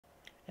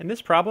In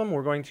this problem,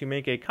 we're going to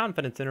make a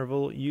confidence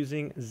interval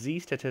using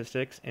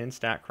z-statistics in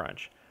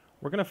StatCrunch.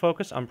 We're going to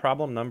focus on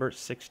problem number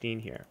 16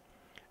 here.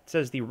 It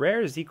says the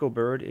rare Zeco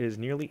bird is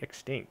nearly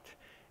extinct.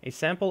 A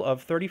sample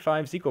of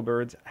 35 Zeco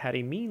birds had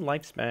a mean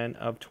lifespan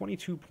of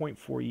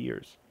 22.4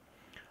 years.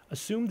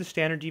 Assume the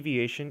standard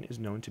deviation is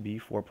known to be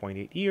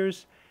 4.8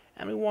 years,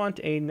 and we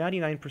want a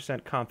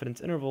 99%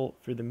 confidence interval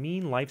for the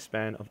mean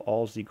lifespan of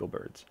all Zeco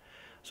birds.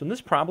 So in this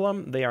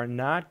problem, they are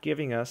not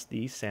giving us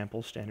the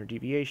sample standard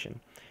deviation.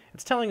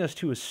 It's telling us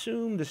to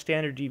assume the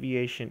standard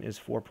deviation is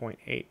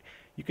 4.8.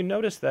 You can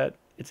notice that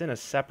it's in a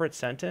separate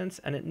sentence,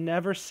 and it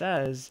never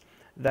says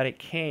that it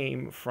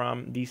came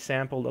from the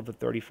sample of the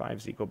 35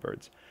 Zeco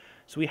birds.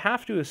 So we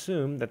have to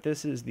assume that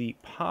this is the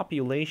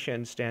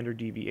population standard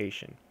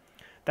deviation.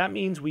 That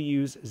means we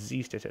use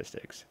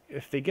z-statistics.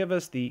 If they give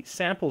us the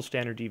sample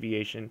standard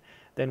deviation,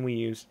 then we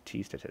use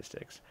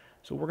t-statistics.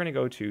 So we're going to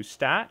go to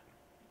stat,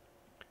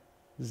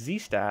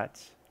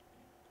 z-stats,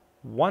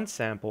 one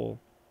sample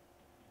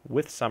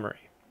with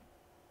summary.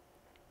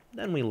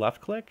 Then we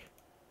left click.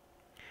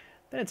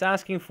 Then it's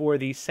asking for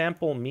the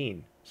sample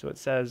mean. So it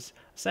says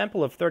a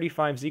sample of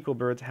 35 Zeco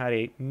birds had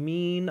a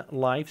mean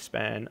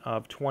lifespan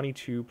of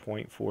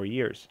 22.4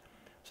 years.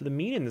 So the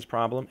mean in this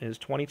problem is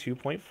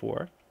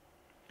 22.4.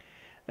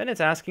 Then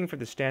it's asking for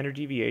the standard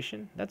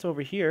deviation. That's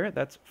over here.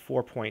 That's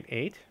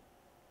 4.8.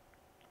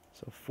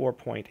 So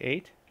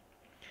 4.8.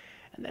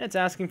 And then it's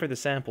asking for the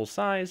sample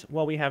size.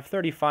 Well, we have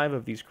 35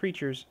 of these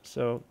creatures,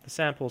 so the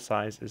sample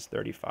size is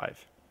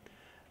 35.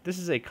 This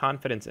is a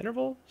confidence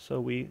interval, so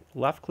we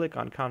left click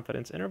on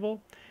confidence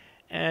interval,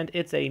 and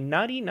it's a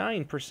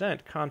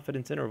 99%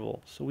 confidence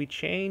interval, so we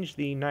change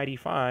the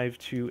 95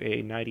 to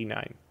a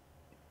 99.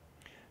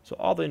 So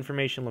all the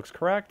information looks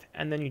correct,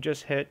 and then you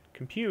just hit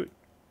compute,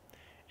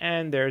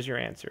 and there's your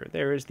answer.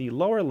 There is the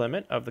lower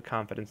limit of the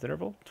confidence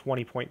interval,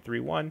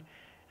 20.31,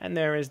 and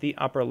there is the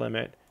upper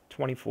limit,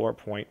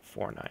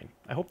 24.49.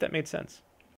 I hope that made sense.